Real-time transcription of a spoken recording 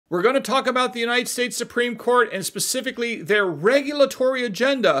We're going to talk about the United States Supreme Court and specifically their regulatory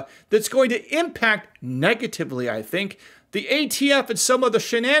agenda that's going to impact negatively, I think, the ATF and some of the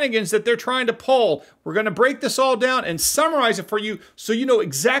shenanigans that they're trying to pull. We're going to break this all down and summarize it for you so you know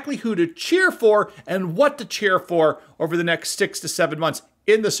exactly who to cheer for and what to cheer for over the next 6 to 7 months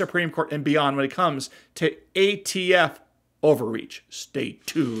in the Supreme Court and beyond when it comes to ATF overreach. Stay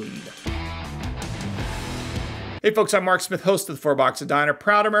tuned. Hey folks, I'm Mark Smith, host of the 4-Box Diner,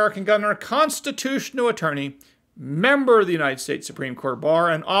 proud American gunner, constitutional attorney, member of the United States Supreme Court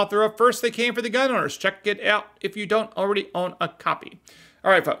Bar, and author of First They Came for the Gun Owners. Check it out if you don't already own a copy. All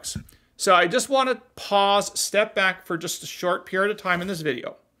right, folks. So I just want to pause, step back for just a short period of time in this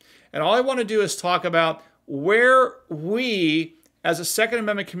video. And all I want to do is talk about where we, as a Second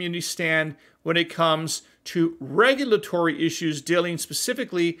Amendment community, stand when it comes to regulatory issues dealing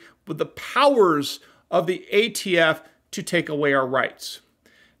specifically with the powers of the ATF to take away our rights.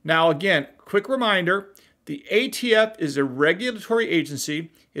 Now, again, quick reminder, the ATF is a regulatory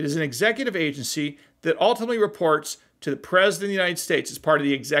agency. It is an executive agency that ultimately reports to the President of the United States as part of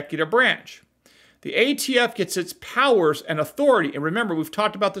the executive branch. The ATF gets its powers and authority, and remember, we've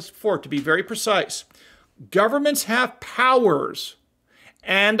talked about this before, to be very precise. Governments have powers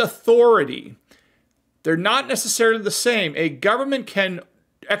and authority. They're not necessarily the same. A government can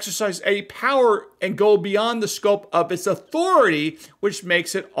exercise a power and go beyond the scope of its authority, which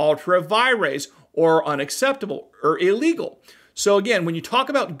makes it ultra vires or unacceptable or illegal. So again, when you talk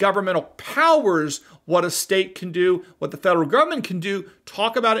about governmental powers, what a state can do, what the federal government can do,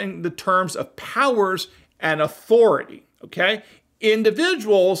 talk about it in the terms of powers and authority, okay?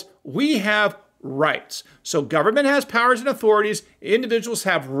 Individuals, we have rights. So government has powers and authorities, individuals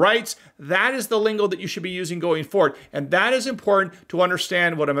have rights. That is the lingo that you should be using going forward. And that is important to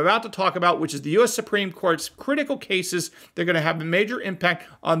understand what I'm about to talk about, which is the U.S. Supreme Court's critical cases. They're going to have a major impact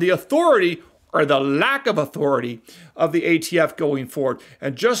on the authority or the lack of authority of the ATF going forward.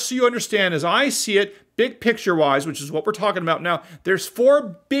 And just so you understand, as I see it, big picture-wise, which is what we're talking about now, there's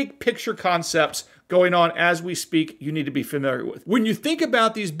 4 big picture concepts going on as we speak you need to be familiar with. When you think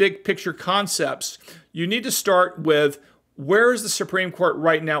about these big picture concepts, you need to start with where is the Supreme Court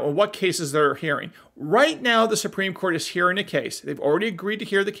right now and what cases they're hearing. Right now, the Supreme Court is hearing a case. They've already agreed to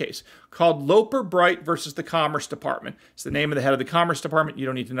hear the case called Loper-Bright versus the Commerce Department. It's the name of the head of the Commerce Department. You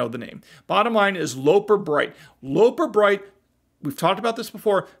don't need to know the name. Bottom line is Loper-Bright. Loper-Bright, we've talked about this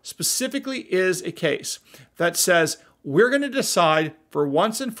before, specifically is a case that says we're going to decide for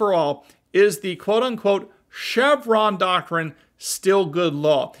once and for all, is the quote-unquote Chevron doctrine still good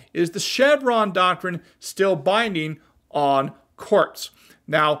law? Is the Chevron doctrine still binding on courts?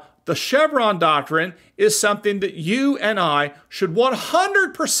 Now, the Chevron doctrine is something that you and I should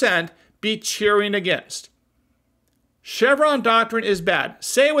 100% be cheering against. Chevron doctrine is bad.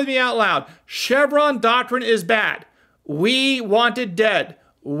 Say it with me out loud. Chevron doctrine is bad. We want it dead.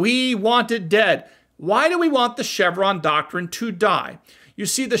 We want it dead. Why do we want the Chevron doctrine to die? You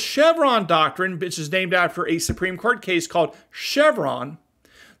see, the Chevron doctrine, which is named after a Supreme Court case called Chevron,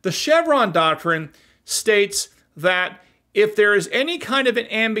 the Chevron doctrine states that if there is any kind of an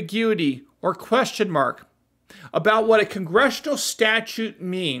ambiguity or question mark about what a congressional statute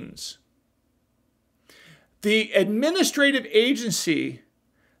means, the administrative agency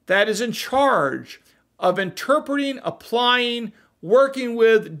that is in charge of interpreting, applying, working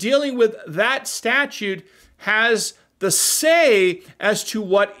with, dealing with that statute has the say as to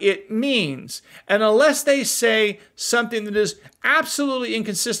what it means. And unless they say something that is absolutely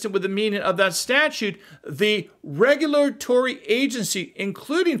inconsistent with the meaning of that statute, the regulatory agency,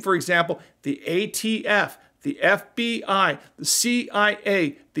 including, for example, the ATF, the FBI, the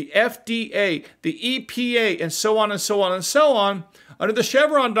CIA, the FDA, the EPA, and so on and so on and so on, under the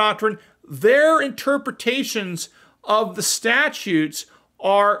Chevron doctrine, their interpretations of the statutes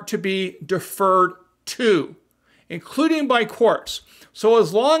are to be deferred to, including by courts. So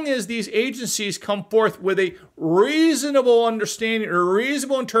as long as these agencies come forth with a reasonable understanding or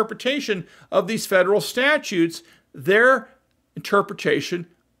reasonable interpretation of these federal statutes, their interpretation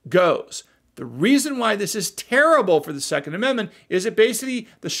goes. The reason why this is terrible for the Second Amendment is that basically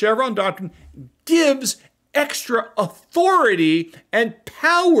the Chevron doctrine gives extra authority and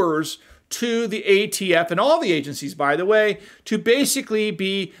powers to the ATF and all the agencies, by the way, to basically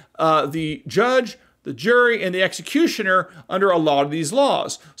be the judge, the jury, and the executioner under a lot of these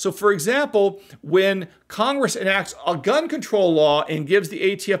laws. So, for example, when Congress enacts a gun control law and gives the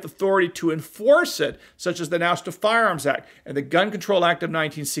ATF authority to enforce it, such as the National Firearms Act and the Gun Control Act of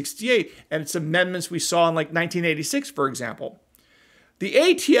 1968 and its amendments we saw in like 1986, for example, the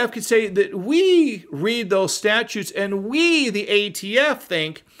ATF could say that we read those statutes and we, the ATF,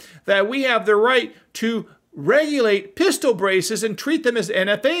 think that we have the right to regulate pistol braces and treat them as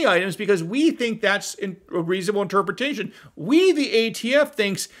NFA items because we think that's a reasonable interpretation. We, the ATF,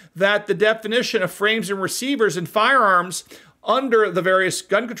 thinks that the definition of frames and receivers in firearms under the various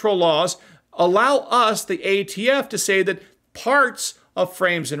gun control laws allow us, the ATF, to say that parts of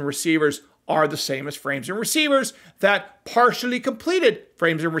frames and receivers are the same as frames and receivers, that partially completed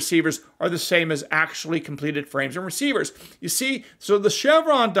frames and receivers are the same as actually completed frames and receivers. You see, so the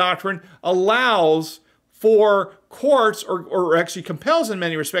Chevron doctrine allows for courts, or actually compels in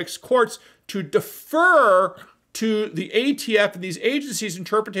many respects, courts to defer to the ATF and these agencies'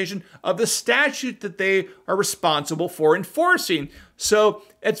 interpretation of the statute that they are responsible for enforcing. So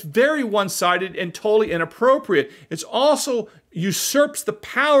it's very one-sided and totally inappropriate. It's also usurps the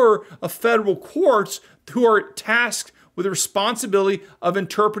power of federal courts who are tasked with the responsibility of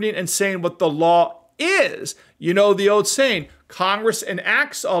interpreting and saying what the law is. You know the old saying, Congress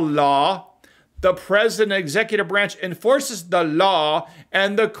enacts a law, the president and executive branch enforces the law,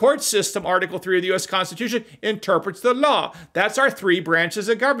 and the court system, Article 3 of the U.S. Constitution, interprets the law. That's our three branches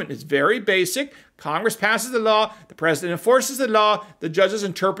of government. It's very basic. Congress passes the law, the president enforces the law, the judges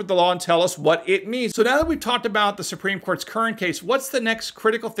interpret the law and tell us what it means. So now that we've talked about the Supreme Court's current case, what's the next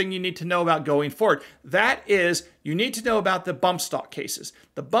critical thing you need to know about going forward? That is, you need to know about the bump stock cases.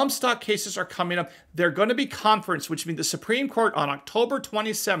 The bump stock cases are coming up. They're going to be conference, which means the Supreme Court on October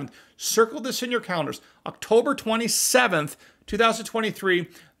 27th, circle this in your calendars, October 27th, 2023,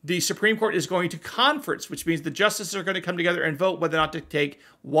 the Supreme Court is going to conference, which means the justices are going to come together and vote whether or not to take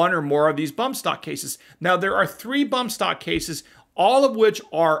one or more of these bump stock cases. Now, there are 3 bump stock cases, all of which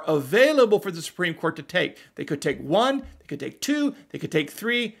are available for the Supreme Court to take. They could take 1, they could take 2, they could take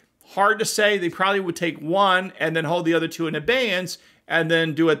 3. Hard to say. They probably would take 1 and then hold the other 2 in abeyance and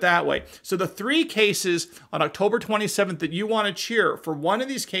then do it that way. So the 3 cases on October 27th that you want to cheer for one of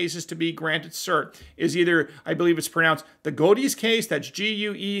these cases to be granted cert is either, I believe it's pronounced, the Guedes case, that's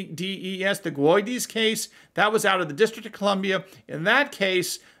G-U-E-D-E-S, the Guedes case, that was out of the District of Columbia. In that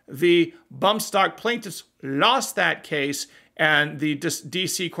case, the bump stock plaintiffs lost that case, and the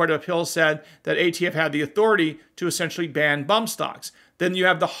D.C. Court of Appeals said that ATF had the authority to essentially ban bump stocks. Then you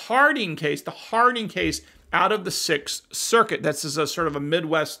have the Harding case out of the Sixth Circuit. This is a sort of a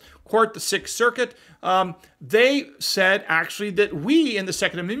Midwest court, the Sixth Circuit. They said actually that we in the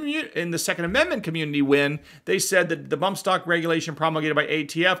Second Amendment community win. They said that the bump stock regulation promulgated by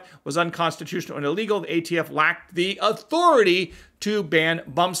ATF was unconstitutional and illegal. The ATF lacked the authority to ban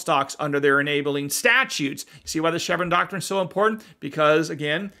bump stocks under their enabling statutes. You see why the Chevron doctrine is so important? Because,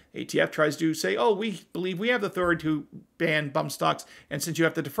 again, ATF tries to say, oh, we believe we have the authority to ban bump stocks, and since you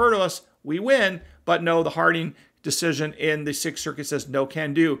have to defer to us, we win. But no, the Harding decision in the Sixth Circuit says no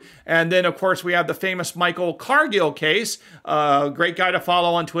can do. And then, of course, we have the famous Michael Cargill case. Great guy to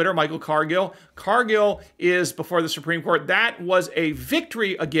follow on Twitter, Michael Cargill. Cargill is before the Supreme Court. That was a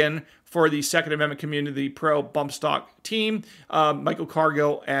victory, again, for the Second Amendment community, the pro-bump stock team. Michael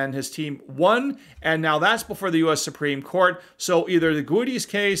Cargill and his team won, and now that's before the U.S. Supreme Court. So either the Guedes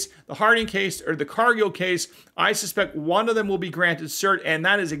case, the Harding case, or the Cargill case, I suspect one of them will be granted cert, and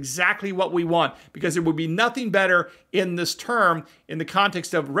that is exactly what we want, because there would be nothing better in this term, in the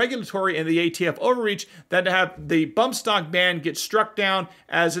context of regulatory and the ATF overreach, than to have the bump stock ban get struck down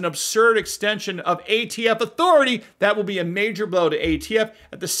as an absurd extension of ATF authority. That will be a major blow to ATF.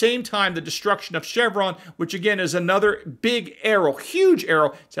 At the same time, the destruction of Chevron, which again is another big arrow, huge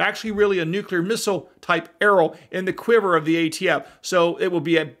arrow. It's actually really a nuclear missile type arrow in the quiver of the ATF. So it will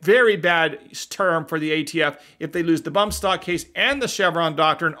be a very bad term for the ATF if they lose the bump stock case and the Chevron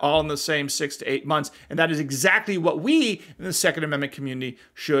doctrine all in the same 6 to 8 months. And that is exactly what we in the Second Amendment community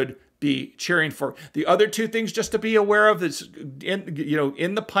should be cheering for. The other 2 things just to be aware of that's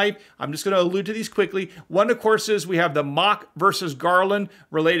in the pipe, I'm just going to allude to these quickly. One, of course, is we have the Mock versus Garland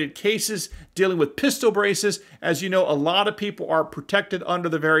related cases dealing with pistol braces. As you know, a lot of people are protected under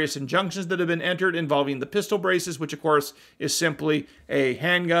the various injunctions that have been entered involving the pistol braces, which, of course, is simply a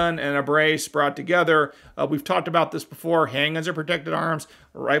handgun and a brace brought together. We've talked about this before. Handguns are protected arms.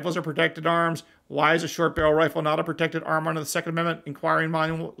 Rifles are protected arms. Why is a short barrel rifle not a protected arm under the Second Amendment? Inquiring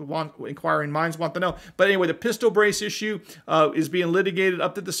minds want to know. But anyway, the pistol brace issue is being litigated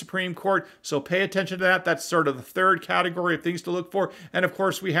up to the Supreme Court, so pay attention to that. That's sort of the third category of things to look for. And of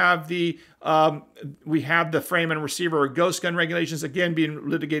course, we have the We have the frame and receiver or ghost gun regulations, again, being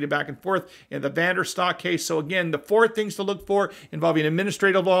litigated back and forth in the Vanderstock case. So again, the 4 things to look for involving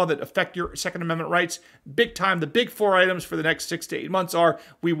administrative law that affect your Second Amendment rights, big time. The big 4 items for the next 6 to 8 months are: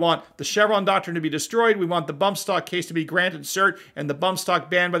 we want the Chevron doctrine to be destroyed, we want the bump stock case to be granted cert, and the bump stock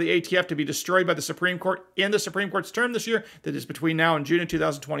ban by the ATF to be destroyed by the Supreme Court in the Supreme Court's term this year, that is between now and June of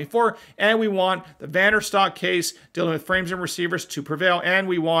 2024, and we want the Vanderstock case dealing with frames and receivers to prevail, and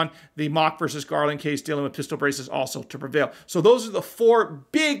we want the Mock versus Garland case dealing with pistol braces also to prevail. So those are the 4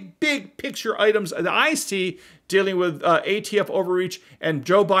 big picture items that I see dealing with ATF overreach and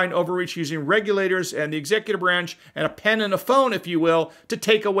Joe Biden overreach, using regulators and the executive branch and a pen and a phone, if you will, to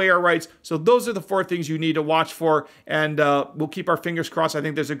take away our rights. So those are the 4 things you need to watch for, and we'll keep our fingers crossed. I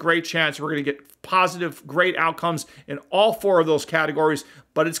think there's a great chance we're going to get positive, great outcomes in all 4 of those categories,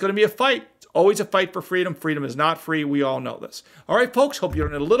 but it's going to be a fight. Always a fight for freedom. Freedom is not free. We all know this. All right, folks, hope you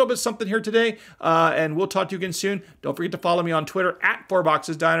learned a little bit something here today, and we'll talk to you again soon. Don't forget to follow me on Twitter at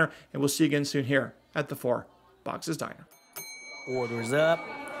 4Boxes Diner, and we'll see you again soon here at the 4 Boxes Diner. Orders up.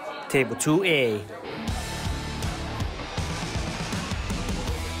 Table 2A.